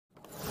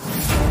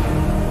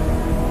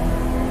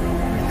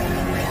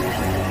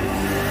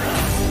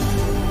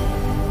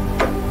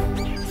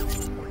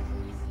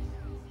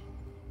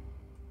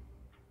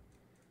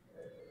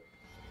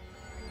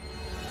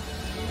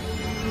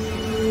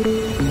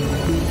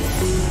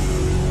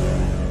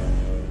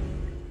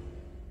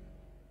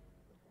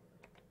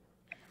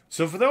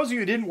So for those of you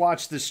who didn't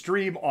watch the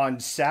stream on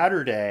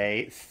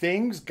Saturday,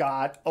 things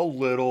got a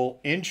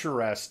little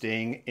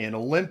interesting in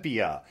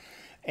Olympia.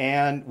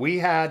 And we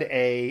had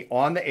a,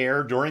 on the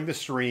air during the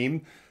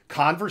stream,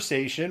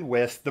 conversation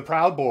with the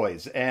Proud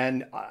Boys.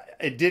 And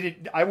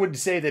I wouldn't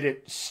say that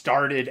it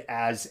started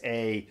as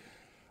a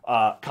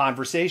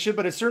conversation,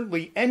 but it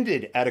certainly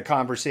ended at a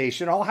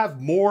conversation. I'll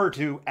have more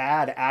to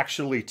add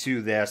actually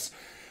to this.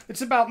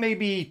 It's about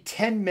maybe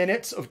 10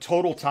 minutes of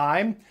total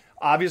time.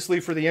 Obviously,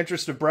 for the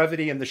interest of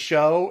brevity in the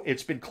show,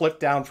 it's been clipped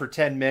down for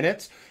 10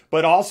 minutes.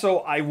 But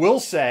also, I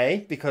will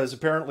say, because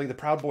apparently the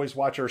Proud Boys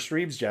watch our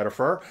streams,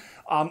 Jennifer,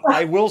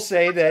 I will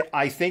say that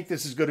I think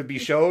this is going to be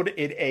showed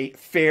in a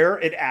fair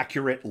and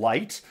accurate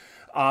light.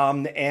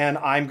 And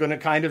I'm going to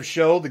kind of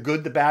show the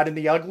good, the bad, and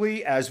the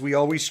ugly, as we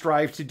always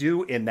strive to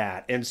do in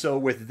that. And so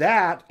with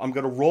that, I'm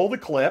going to roll the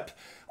clip.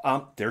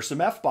 There's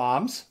some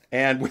F-bombs.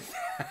 And with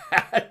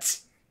that...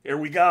 Here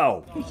we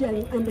go.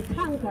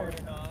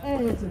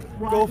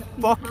 Go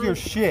fuck your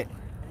shit.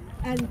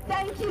 And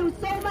thank you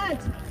so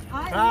much.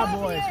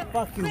 Boys,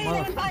 fuck you,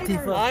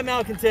 motherfucker. I'm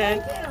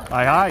Malcontent.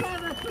 Hi.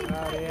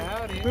 Howdy,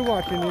 howdy. We're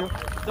watching you.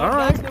 Don't All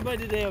right. dox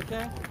nobody today,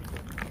 okay?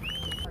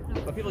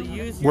 But people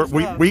use We're,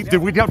 your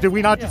stuff. did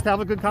we not just have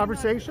a good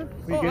conversation?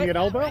 Were you getting an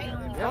elbow?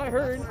 Yeah, I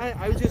heard.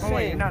 I was just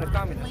saying. You're not a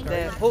communist,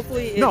 that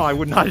hopefully. No, I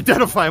would not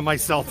identify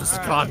myself as a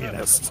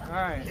communist. All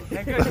right.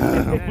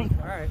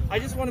 All right. I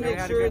just want to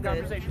make sure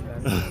that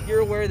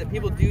you're aware that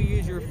people do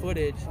use your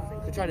footage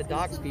to try to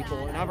dox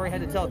people, and I've already had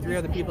to tell 3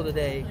 other people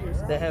today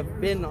that have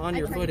been on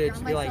your footage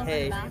to be like,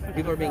 hey,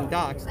 people are being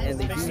doxed, and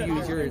they do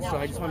use yours. So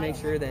I just want to make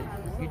sure that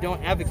you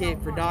don't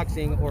advocate for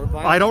doxing or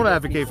violence. I don't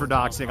advocate for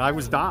doxing. I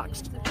was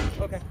doxed.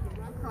 Okay.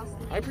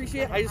 I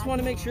appreciate it. I just want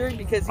to make sure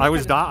because I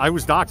was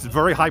doxed. It's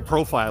very high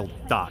profile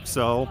dox.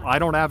 So I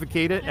don't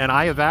advocate it. And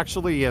I have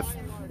actually,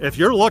 if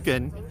you're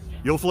looking,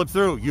 you'll flip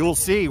through. You'll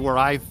see where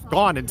I've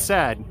gone and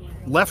said,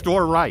 left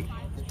or right,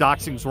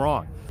 doxing's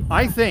wrong.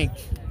 I think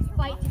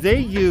they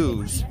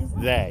use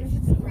they.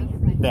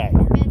 Yeah.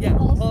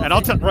 And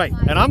I'll tell right.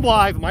 And I'm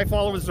live. My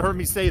followers have heard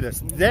me say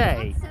this.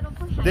 They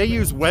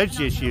use wedge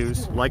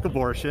issues like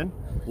abortion,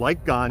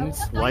 like guns,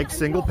 like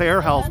single payer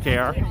health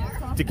care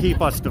to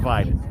keep us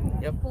divided.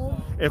 Yep.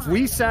 If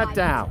we sat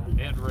down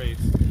And race.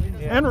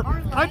 and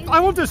I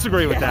won't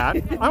disagree with that.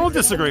 I won't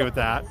disagree with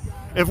that.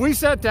 If we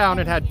sat down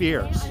and had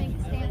beers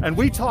and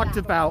we talked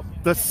about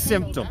the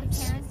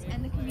symptoms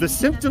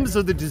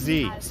of the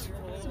disease,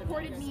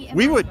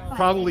 we would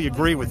probably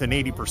agree with an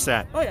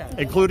 80%,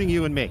 including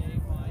you and me.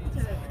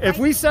 If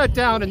we sat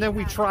down and then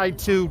we tried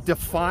to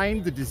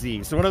define the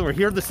disease, so in other words,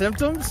 here are the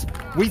symptoms,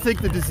 we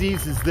think the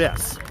disease is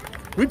this,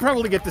 we'd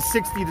probably get to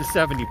 60 to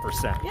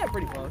 70%. Yeah,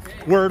 pretty close.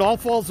 Where it all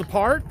falls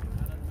apart,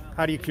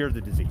 how do you cure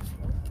the disease?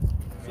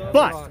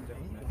 But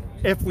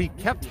if we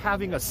kept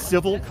having a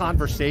civil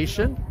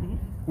conversation,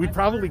 we'd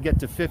probably get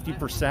to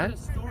 50%.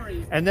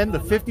 And then the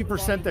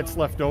 50% that's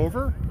left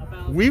over,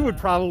 we would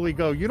probably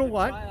go, you know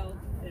what?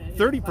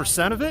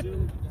 30% of it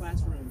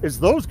is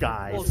those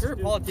guys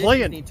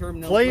playing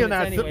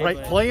that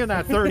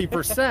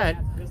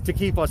 30% to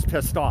keep us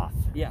pissed off.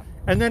 Yeah.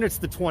 And then it's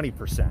the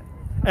 20%.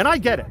 And I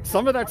get it.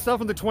 Some of that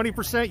stuff in the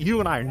 20%, you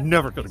and I are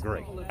never going to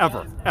agree.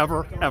 Ever,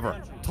 ever, ever.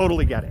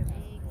 Totally get it.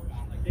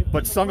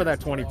 But some of that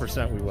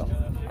 20% we will.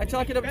 I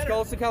chalk it up to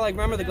skulls to kind of like,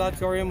 remember the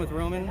gladiatorium with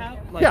Roman?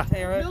 Like Yeah.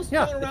 Tara?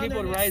 Yeah. The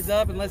people would rise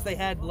up unless they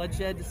had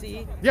bloodshed to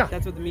see. Yeah.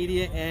 That's what the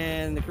media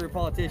and the career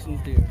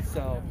politicians do.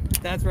 So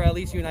that's where at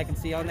least you and I can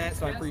see on that.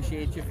 So I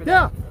appreciate you for that.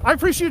 Yeah. I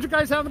appreciate you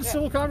guys having a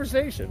civil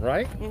conversation,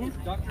 right?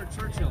 Dr.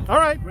 Churchill. All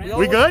right.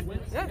 We good?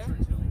 Yeah.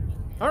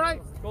 All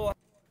right. Cool.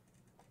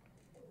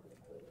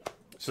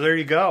 So there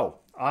you go.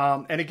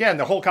 And again,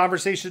 the whole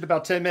conversation is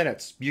about 10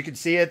 minutes. You can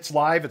see it. It's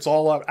live. It's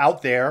all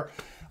out there.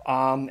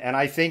 And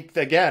I think,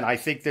 again,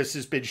 this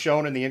has been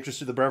shown in the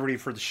interest of the brevity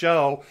for the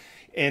show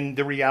in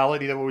the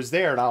reality that was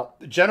there. Now,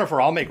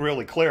 Jennifer, I'll make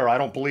really clear, I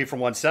don't believe for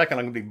 1 second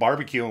I'm going to be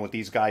barbecuing with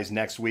these guys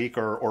next week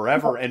or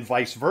ever, and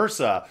vice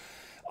versa.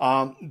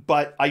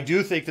 But I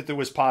do think that there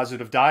was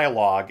positive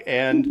dialogue.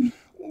 And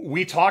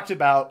we talked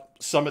about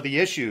some of the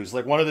issues.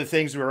 Like one of the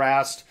things we were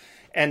asked,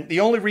 and the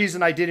only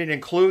reason I didn't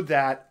include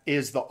that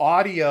is the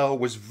audio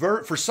was,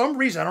 for some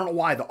reason, I don't know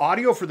why, the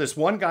audio for this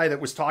one guy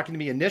that was talking to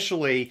me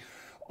initially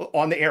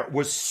on the air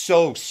was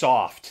so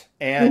soft,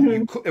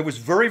 and it was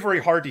very,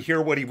 very hard to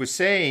hear what he was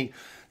saying.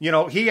 You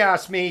know, he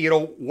asked me,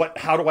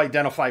 how to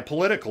identify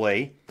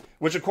politically,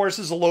 which of course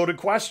is a loaded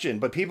question,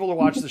 but people who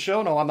watch the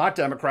show know I'm not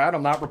Democrat,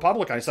 I'm not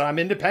Republican. I said, I'm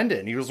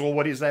independent. And he goes, well,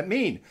 what does that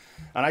mean?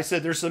 And I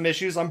said, there's some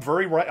issues I'm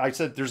very right. I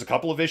said, there's a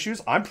couple of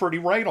issues I'm pretty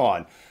right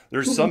on.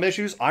 There's some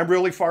issues I'm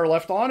really far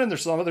left on, and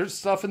there's some other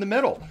stuff in the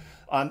middle.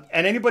 And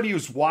anybody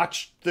who's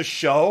watched the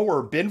show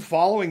or been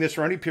following this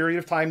for any period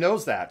of time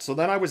knows that. So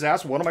then I was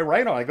asked, what am I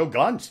right on? I go,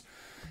 guns.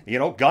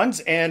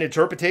 Guns and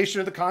interpretation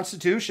of the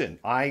Constitution.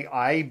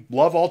 I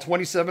love all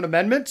 27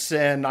 amendments,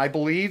 and I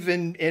believe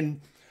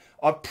in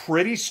a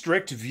pretty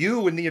strict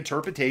view in the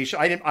interpretation.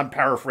 I'm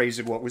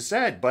paraphrasing what was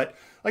said. But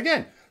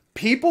again,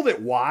 people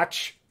that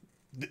watch,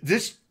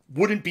 this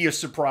wouldn't be a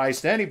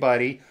surprise to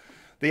anybody.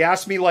 They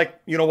asked me,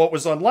 like, what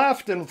was on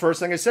left, and the first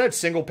thing I said,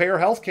 single payer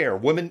healthcare,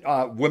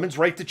 women's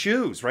right to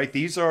choose, right?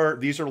 These are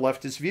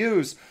leftist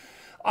views.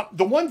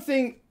 The one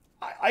thing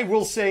I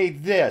will say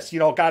this,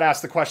 got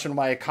asked the question, am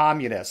I a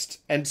communist?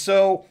 And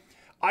so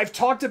I've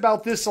talked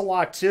about this a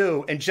lot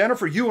too. And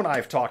Jennifer, you and I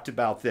have talked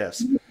about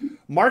this.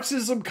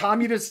 Marxism,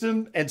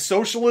 communism, and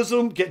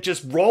socialism get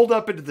just rolled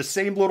up into the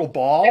same little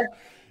ball.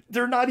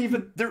 They're not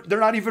even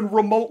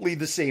remotely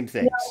the same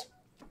things.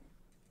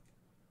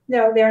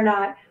 No, they're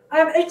not.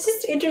 It's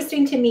just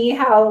interesting to me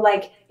how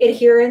like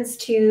adherence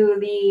to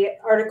the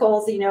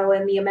articles,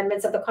 and the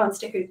amendments of the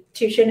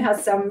Constitution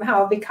has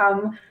somehow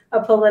become a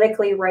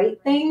politically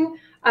right thing.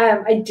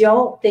 I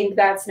don't think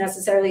that's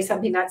necessarily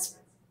something that's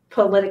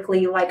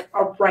politically like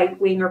a right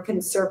wing or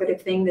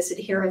conservative thing, this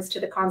adherence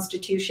to the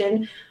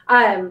Constitution.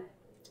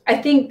 I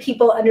think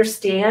people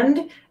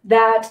understand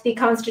that the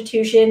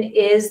Constitution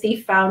is the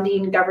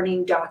founding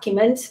governing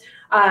document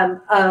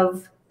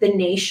of the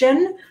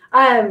nation.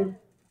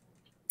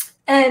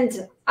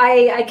 And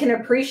I can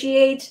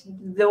appreciate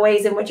the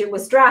ways in which it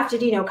was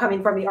drafted,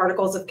 coming from the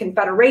Articles of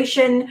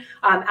Confederation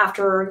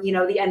after,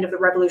 the end of the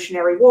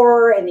Revolutionary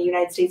War and the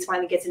United States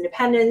finally gets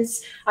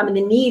independence, and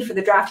the need for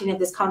the drafting of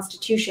this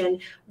Constitution.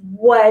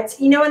 And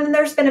then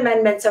there's been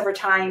amendments over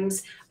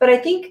times. But I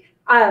think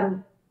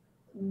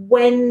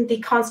when the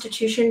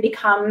Constitution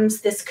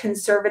becomes this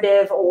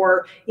conservative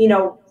or,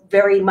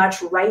 very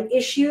much right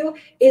issue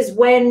is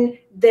when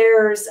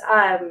there's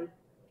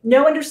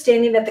no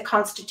understanding that the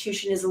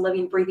Constitution is a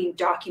living, breathing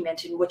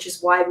document, and which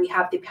is why we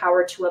have the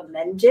power to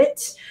amend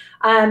it.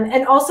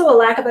 And also a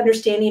lack of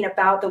understanding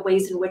about the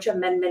ways in which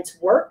amendments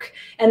work,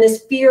 and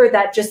this fear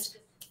that just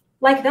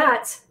like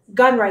that,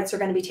 gun rights are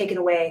going to be taken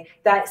away,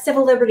 that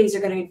civil liberties are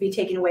going to be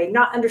taken away,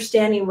 not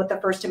understanding what the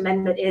First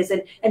Amendment is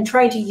and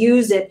trying to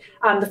use it,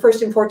 the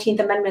First and 14th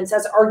Amendments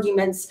as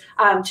arguments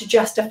to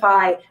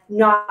justify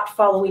not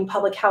following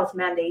public health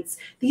mandates.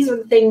 These are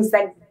the things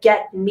that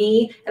get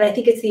me, and I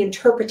think it's the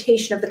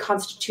interpretation of the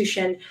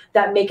Constitution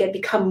that make it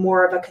become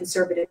more of a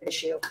conservative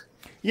issue.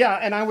 Yeah,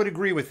 and I would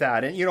agree with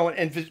that. And,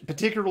 and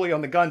particularly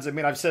on the guns, I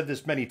mean, I've said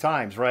this many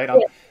times, right?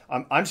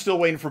 I'm still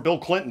waiting for Bill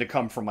Clinton to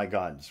come for my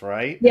guns,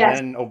 right? Yes.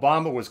 And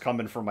Obama was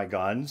coming for my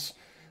guns.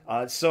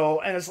 And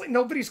it's like,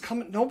 nobody's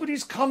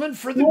coming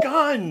for the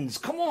guns.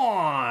 Come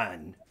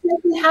on.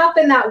 It doesn't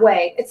happen that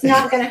way. It's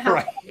not going to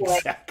happen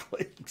right, that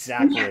way.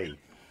 Exactly.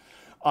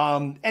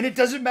 And it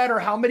doesn't matter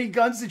how many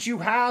guns that you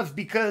have,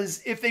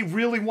 because if they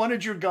really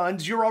wanted your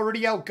guns, you're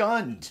already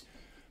outgunned.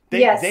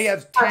 They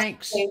have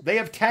tanks. Absolutely. They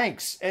have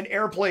tanks and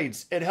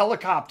airplanes and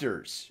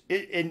helicopters.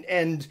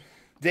 And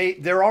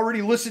they're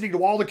already listening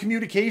to all the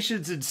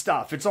communications and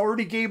stuff. It's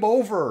already game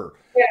over.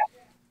 Yeah.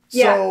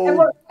 So, and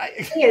what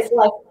is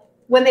like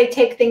when they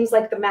take things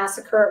like the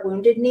massacre at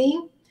Wounded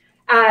Knee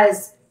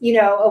as,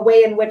 a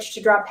way in which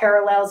to draw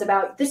parallels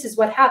about this is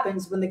what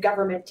happens when the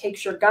government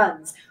takes your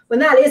guns. When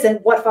that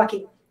isn't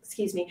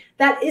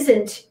that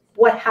isn't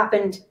what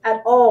happened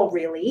at all,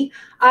 really.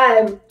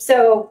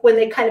 So when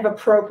they kind of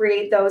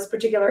appropriate those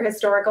particular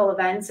historical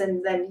events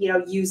and then,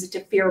 use it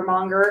to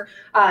fearmonger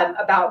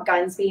about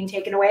guns being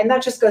taken away. And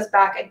that just goes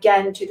back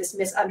again to this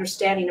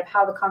misunderstanding of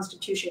how the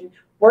Constitution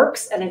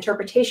works, an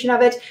interpretation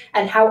of it,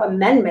 and how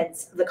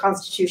amendments of the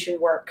Constitution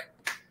work.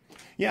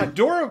 Yeah,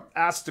 Dora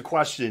asked the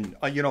question,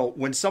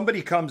 when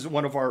somebody comes,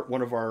 one of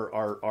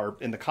our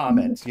in the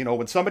comments,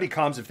 when somebody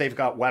comes, if they've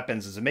got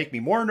weapons, does it make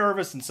me more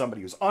nervous than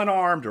somebody who's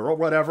unarmed or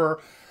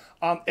whatever?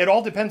 It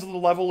all depends on the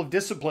level of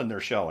discipline they're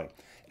showing.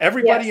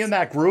 Everybody in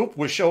that group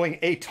was showing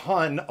a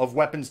ton of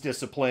weapons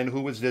discipline who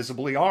was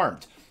visibly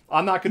armed.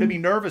 I'm not going to be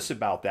nervous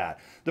about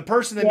that. The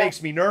person that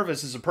makes me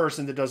nervous is a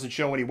person that doesn't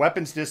show any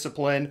weapons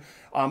discipline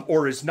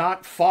or is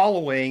not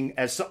following.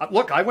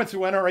 Look, I went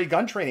through NRA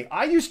gun training.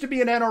 I used to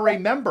be an NRA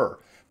member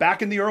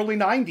back in the early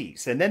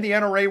 90s. And then the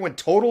NRA went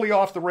totally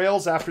off the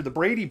rails after the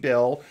Brady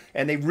Bill.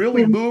 And they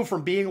really moved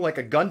from being like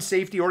a gun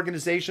safety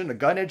organization, a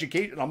gun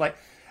education. I'm like,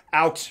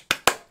 out.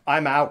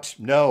 I'm out.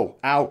 No,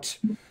 out.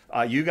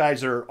 You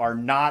guys are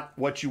not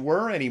what you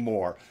were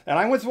anymore. And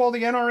I went through all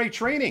the NRA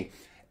training.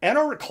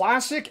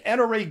 Classic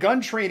NRA gun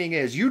training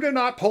is you do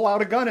not pull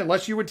out a gun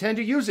unless you intend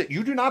to use it.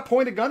 You do not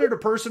point a gun at a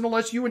person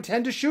unless you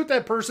intend to shoot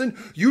that person.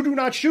 You do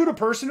not shoot a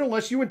person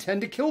unless you intend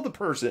to kill the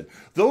person.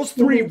 Those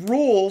three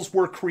rules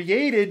were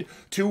created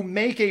to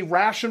make a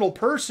rational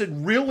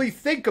person really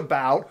think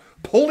about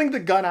pulling the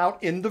gun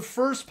out in the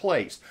first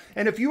place.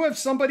 And if you have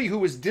somebody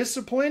who is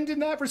disciplined in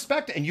that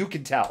respect, and you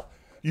can tell,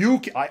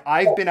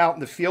 I've been out in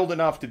the field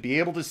enough to be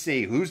able to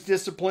see who's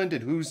disciplined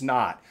and who's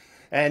not.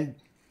 And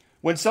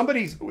when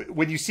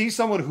you see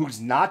someone who's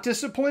not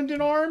disciplined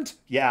and armed,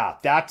 yeah,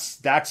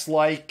 that's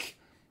like,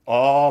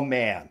 oh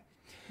man.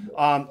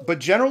 But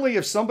generally,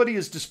 if somebody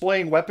is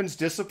displaying weapons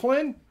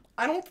discipline,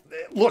 I'm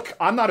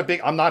not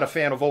a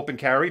fan of open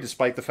carry,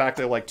 despite the fact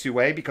that I like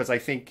 2A, because I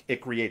think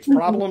it creates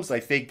problems. I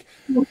think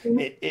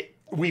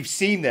we've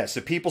seen this.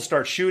 If people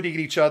start shooting at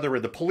each other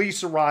and the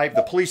police arrive,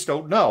 the police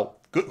don't know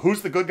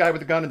who's the good guy with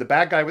the gun and the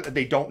bad guy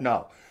they don't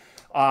know.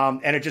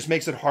 And it just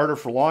makes it harder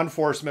for law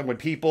enforcement when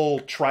people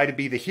try to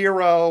be the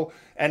hero.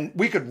 And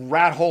we could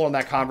rat hole in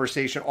that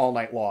conversation all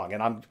night long.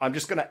 And I'm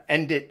just going to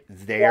end it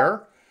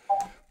there.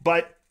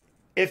 But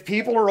if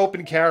people are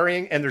open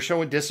carrying and they're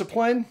showing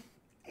discipline,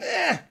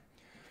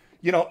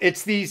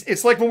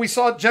 it's like when we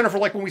saw, Jennifer,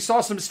 like when we saw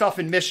some stuff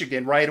in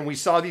Michigan, right? And we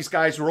saw these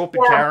guys who were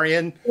open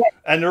carrying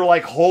and they're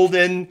like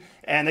holding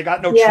and they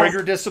got no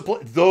trigger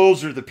discipline.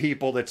 Those are the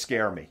people that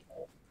scare me.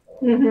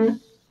 Mm-hmm.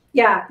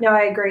 Yeah, no,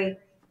 I agree.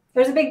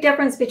 There's a big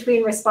difference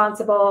between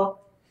responsible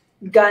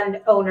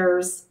gun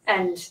owners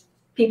and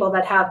people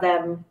that have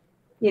them,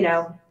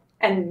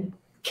 and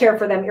care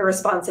for them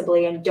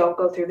irresponsibly and don't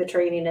go through the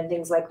training and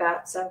things like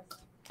that. So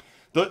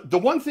the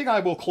one thing I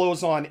will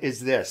close on is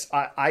this.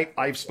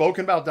 I've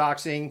spoken about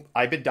doxing.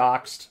 I've been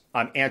doxed.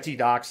 I'm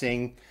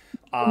anti-doxing,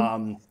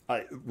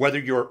 whether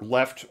you're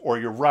left or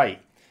you're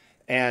right.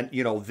 And,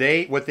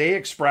 what they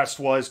expressed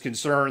was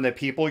concern that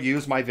people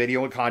use my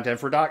video and content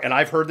for dox. And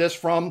I've heard this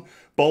from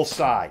both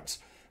sides.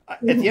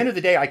 At the end of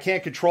the day, I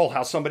can't control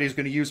how somebody's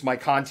going to use my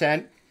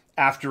content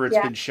after it's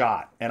been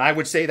shot. And I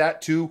would say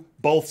that to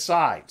both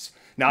sides.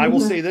 Now, I will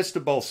say this to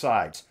both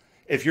sides.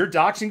 If you're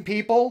doxing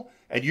people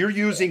and you're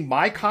using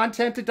my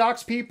content to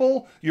dox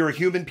people, you're a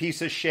human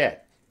piece of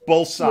shit.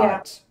 Both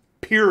sides.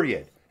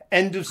 Period.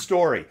 End of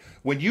story.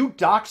 When you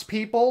dox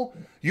people,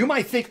 you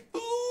might think,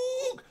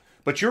 ooh,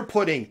 but you're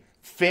putting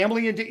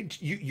family in.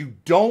 You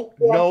don't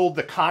know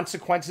the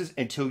consequences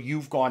until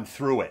you've gone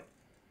through it.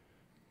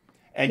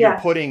 And you're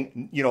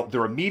putting,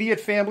 their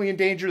immediate family in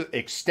danger,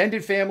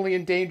 extended family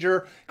in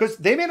danger, because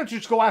they may not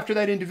just go after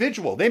that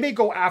individual. They may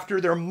go after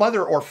their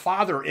mother or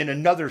father in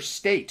another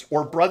state,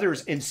 or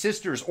brothers and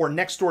sisters, or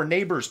next door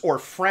neighbors, or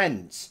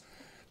friends.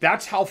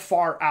 That's how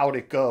far out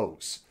it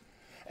goes.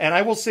 And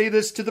I will say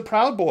this to the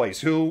Proud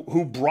Boys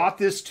who brought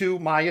this to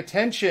my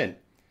attention.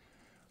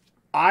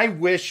 I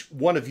wish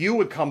one of you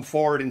would come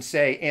forward and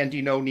say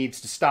Andy No needs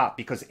to stop,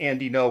 because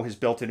Andy No has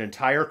built an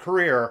entire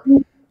career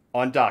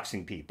on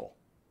doxing people.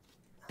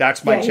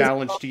 That's my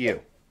challenge to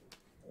you.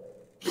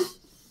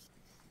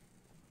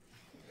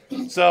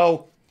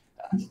 So,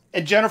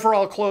 and Jennifer,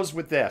 I'll close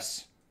with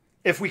this.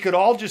 If we could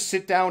all just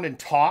sit down and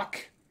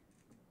talk,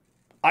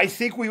 I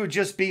think we would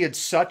just be in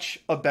such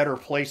a better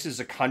place as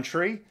a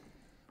country,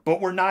 but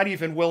we're not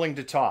even willing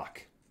to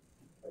talk.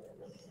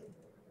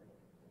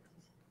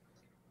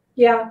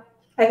 Yeah,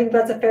 I think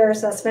that's a fair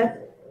assessment.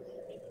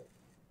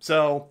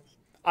 So,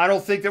 I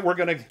don't think that we're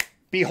going to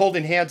be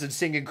holding hands and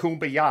singing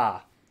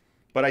Kumbaya.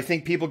 But I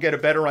think people get a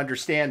better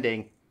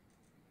understanding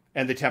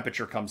and the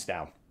temperature comes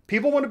down.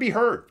 People want to be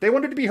heard. They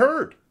wanted to be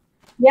heard.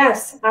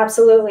 Yes,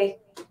 absolutely.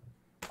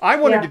 I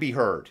wanted to be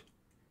heard.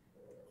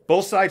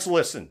 Both sides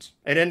listened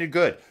and ended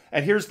good.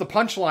 And here's the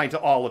punchline to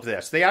all of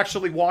this. They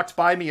actually walked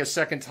by me a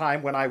second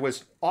time when I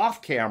was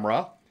off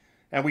camera,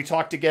 and we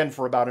talked again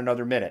for about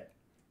another minute.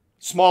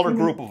 Smaller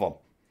group of them.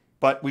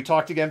 But we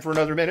talked again for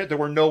another minute. There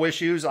were no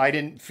issues. I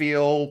didn't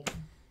feel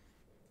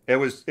it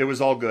was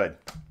all good.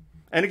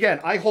 And again,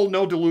 I hold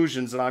no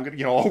delusions that I'm going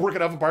to, we're going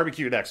to have a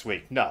barbecue next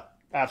week. No,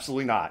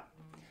 absolutely not.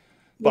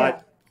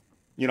 But,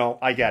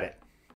 I get it.